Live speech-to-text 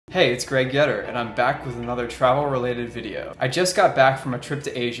Hey, it's Greg Yetter, and I'm back with another travel-related video. I just got back from a trip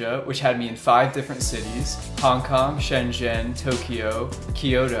to Asia, which had me in 5 different cities: Hong Kong, Shenzhen, Tokyo,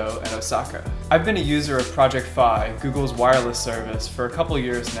 Kyoto, and Osaka. I've been a user of Project Fi, Google's wireless service, for a couple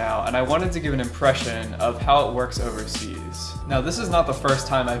years now, and I wanted to give an impression of how it works overseas. Now, this is not the first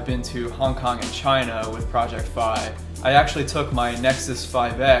time I've been to Hong Kong and China with Project Fi. I actually took my Nexus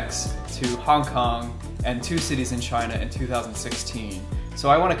 5X to Hong Kong and 2 cities in China in 2016. So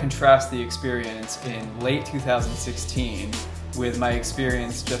I want to contrast the experience in late 2016 with my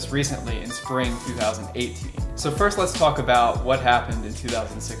experience just recently in spring 2018. So first let's talk about what happened in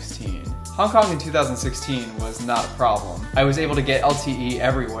 2016. Hong Kong in 2016 was not a problem. I was able to get LTE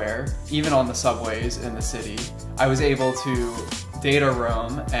everywhere, even on the subways in the city. I was able to data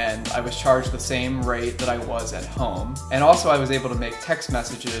roam, and I was charged the same rate that I was at home. And also I was able to make text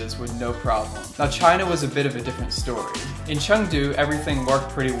messages with no problem. Now China was a bit of a different story. In Chengdu, everything worked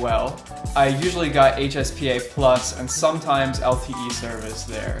pretty well. I usually got HSPA Plus and sometimes LTE service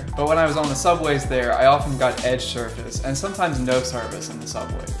there. But when I was on the subways there, I often got edge service and sometimes no service in the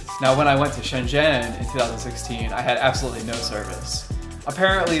subways. Now when I went to Shenzhen in 2016, I had absolutely no service.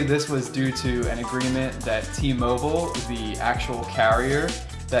 Apparently this was due to an agreement that T-Mobile, the actual carrier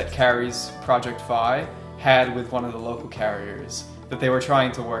that carries Project Fi, had with one of the local carriers that they were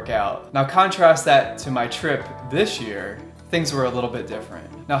trying to work out. Now contrast that to my trip this year, things were a little bit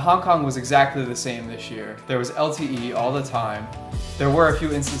different. Now Hong Kong was exactly the same this year. There was LTE all the time. There were a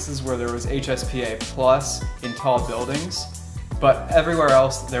few instances where there was HSPA Plus in tall buildings, but everywhere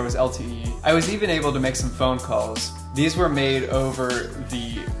else there was LTE. I was even able to make some phone calls. These were made over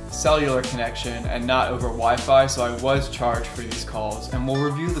the cellular connection and not over Wi-Fi, so I was charged for these calls, and we'll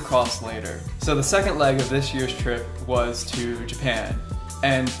review the costs later. So the second leg of this year's trip was to Japan,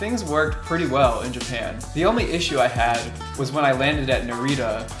 and things worked pretty well in Japan. The only issue I had was when I landed at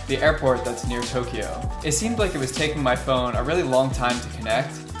Narita, the airport that's near Tokyo. It seemed like it was taking my phone a really long time to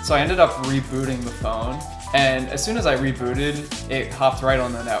connect, so I ended up rebooting the phone. And as soon as I rebooted, it hopped right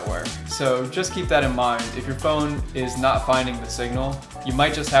on the network. So just keep that in mind. If your phone is not finding the signal, you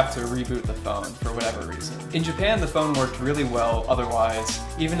might just have to reboot the phone for whatever reason. In Japan, the phone worked really well otherwise.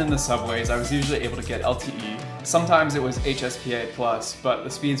 Even in the subways, I was usually able to get LTE. Sometimes it was HSPA Plus, but the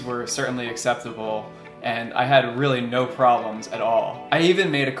speeds were certainly acceptable, and I had really no problems at all. I even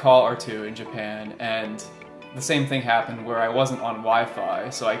made a call or two in Japan, and the same thing happened where I wasn't on Wi-Fi,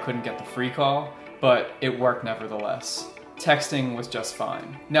 so I couldn't get the free call, but it worked nevertheless. Texting was just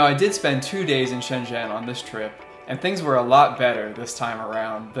fine. Now I did spend 2 days in Shenzhen on this trip, and things were a lot better this time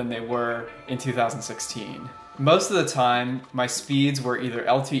around than they were in 2016. Most of the time, my speeds were either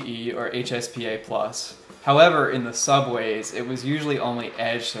LTE or HSPA Plus. However, in the subways, it was usually only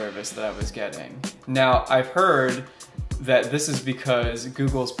edge service that I was getting. Now, I've heard that this is because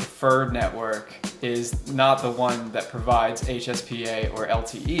Google's preferred network is not the one that provides HSPA or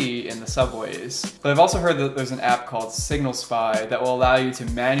LTE in the subways. But I've also heard that there's an app called Signal Spy that will allow you to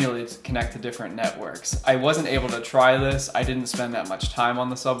manually connect to different networks. I wasn't able to try this. I didn't spend that much time on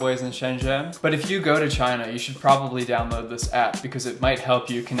the subways in Shenzhen. But if you go to China, you should probably download this app because it might help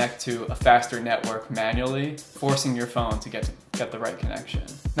you connect to a faster network manually, forcing your phone to get the right connection.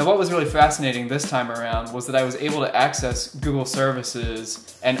 Now what was really fascinating this time around was that I was able to access Google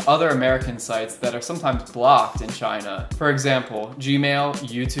services and other American sites that are sometimes blocked in China. For example, Gmail,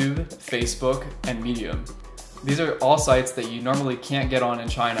 YouTube, Facebook, and Medium. These are all sites that you normally can't get on in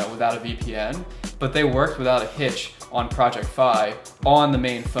China without a VPN, but they worked without a hitch on Project Fi on the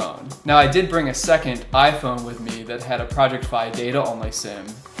main phone. Now I did bring a second iPhone with me that had a Project Fi data-only SIM,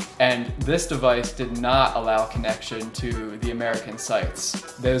 and this device did not allow connection to the American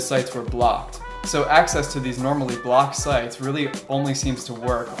sites. Those sites were blocked. So access to these normally blocked sites really only seems to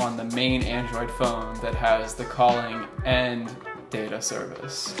work on the main Android phone that has the calling and data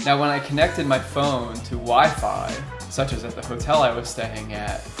service. Now when I connected my phone to Wi-Fi, such as at the hotel I was staying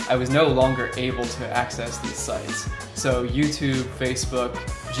at, I was no longer able to access these sites. So YouTube, Facebook,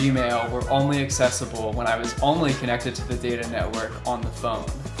 Gmail were only accessible when I was only connected to the data network on the phone.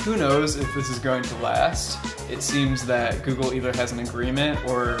 Who knows if this is going to last? It seems that Google either has an agreement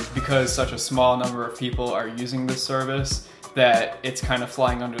or because such a small number of people are using this service, that it's kind of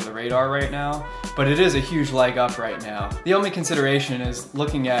flying under the radar right now, but it is a huge leg up right now. The only consideration is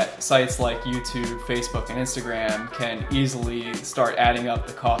looking at sites like YouTube, Facebook, and Instagram can easily start adding up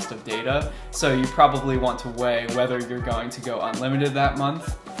the cost of data, so you probably want to weigh whether you're going to go unlimited that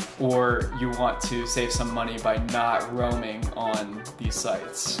month or you want to save some money by not roaming on these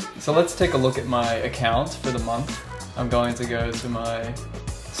sites. So let's take a look at my account for the month. I'm going to go to my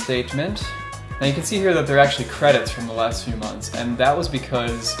statement Now you can see here that there are actually credits from the last few months, and that was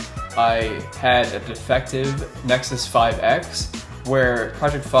because I had a defective Nexus 5X, where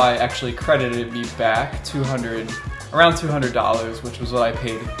Project Fi actually credited me back around $200, which was what I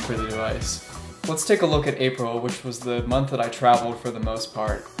paid for the device. Let's take a look at April, which was the month that I traveled for the most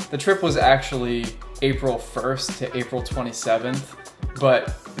part. The trip was actually April 1st to April 27th,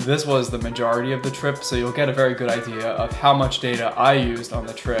 but this was the majority of the trip, so you'll get a very good idea of how much data I used on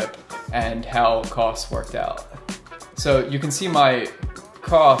the trip and how costs worked out. So you can see my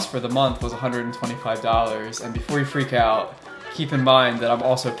cost for the month was $125, and before you freak out, keep in mind that I'm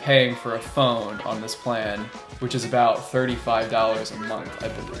also paying for a phone on this plan, which is about $35 a month, I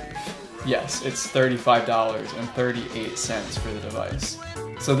believe. Yes, it's $35.38 for the device.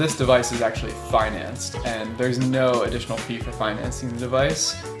 So this device is actually financed, and there's no additional fee for financing the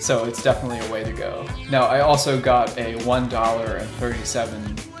device, so it's definitely a way to go. Now, I also got a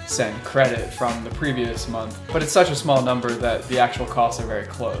 $1.37 credit from the previous month, but it's such a small number that the actual costs are very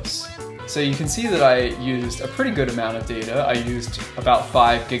close. So you can see that I used a pretty good amount of data. I used about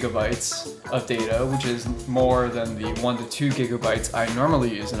 5 gigabytes of data, which is more than the 1 to 2 gigabytes I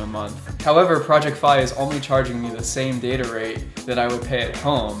normally use in a month. However, Project Fi is only charging me the same data rate that I would pay at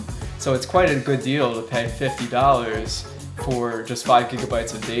home, so it's quite a good deal to pay $50 for just 5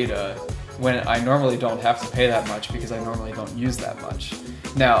 gigabytes of data when I normally don't have to pay that much because I normally don't use that much.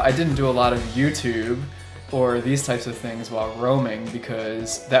 Now, I didn't do a lot of YouTube or these types of things while roaming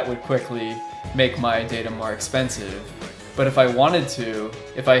because that would quickly make my data more expensive. But if I wanted to,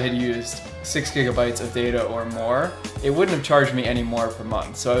 if I had used 6 gigabytes of data or more, it wouldn't have charged me any more per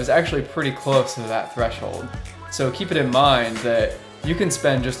month. So I was actually pretty close to that threshold. So keep it in mind that you can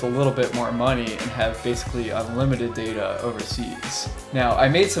spend just a little bit more money and have basically unlimited data overseas. Now, I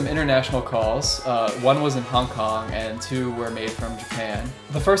made some international calls. One was in Hong Kong and 2 were made from Japan.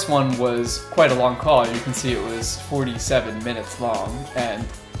 The first one was quite a long call. You can see it was 47 minutes long, and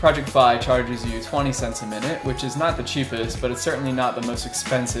Project Fi charges you 20 cents a minute, which is not the cheapest, but it's certainly not the most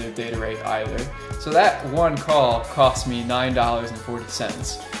expensive data rate either. So that one call cost me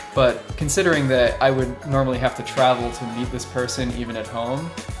 $9.40. But considering that I would normally have to travel to meet this person even at home,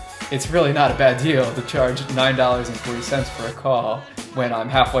 it's really not a bad deal to charge $9.40 for a call when I'm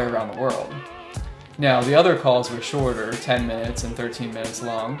halfway around the world. Now, the other calls were shorter, 10 minutes and 13 minutes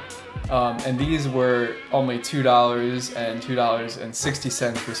long, and these were only $2 and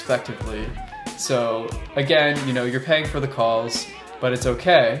 $2.60 respectively. So again, you know, you're paying for the calls, but it's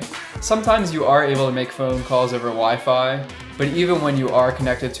okay. Sometimes you are able to make phone calls over Wi-Fi, but even when you are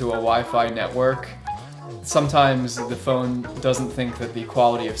connected to a Wi-Fi network, sometimes the phone doesn't think that the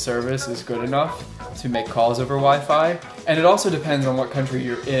quality of service is good enough to make calls over Wi-Fi. And it also depends on what country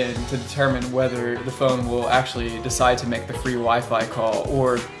you're in to determine whether the phone will actually decide to make the free Wi-Fi call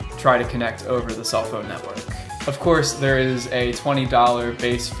or try to connect over the cell phone network. Of course, there is a $20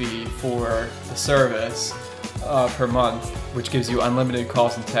 base fee for the service per month, which gives you unlimited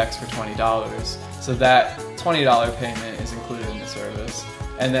calls and texts for $20. So that $20 payment is included in the service.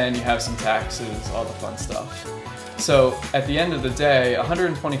 And then you have some taxes, all the fun stuff. So at the end of the day,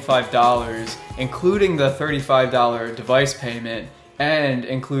 $125, including the $35 device payment and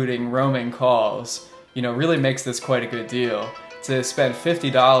including roaming calls, you know, really makes this quite a good deal. To spend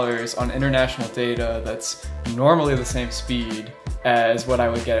 $50 on international data that's normally the same speed as what I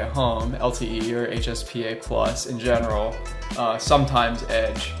would get at home, LTE or HSPA Plus in general, sometimes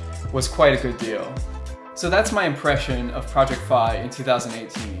Edge, was quite a good deal. So that's my impression of Project Fi in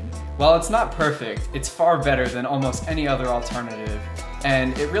 2018. While it's not perfect, it's far better than almost any other alternative,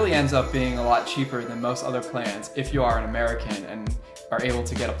 and it really ends up being a lot cheaper than most other plans if you are an American and are able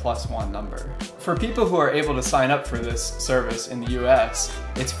to get a +1 number. For people who are able to sign up for this service in the US,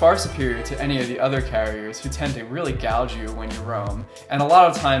 it's far superior to any of the other carriers who tend to really gouge you when you roam, and a lot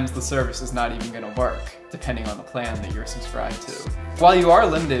of times the service is not even going to work, depending on the plan that you're subscribed to. While you are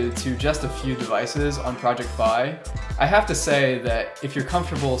limited to just a few devices on Project Fi, I have to say that if you're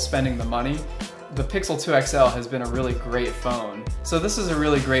comfortable spending the money, the Pixel 2 XL has been a really great phone. So this is a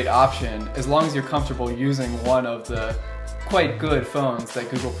really great option as long as you're comfortable using one of the quite good phones that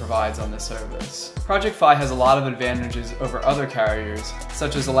Google provides on this service. Project Fi has a lot of advantages over other carriers,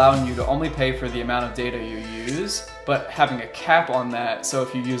 such as allowing you to only pay for the amount of data you use, but having a cap on that, so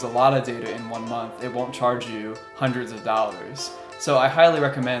if you use a lot of data in 1 month, it won't charge you hundreds of dollars. So I highly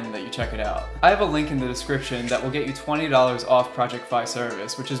recommend that you check it out. I have a link in the description that will get you $20 off Project Fi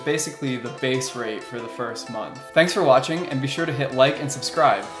service, which is basically the base rate for the first month. Thanks for watching, and be sure to hit like and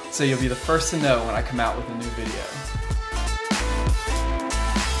subscribe so you'll be the first to know when I come out with a new video.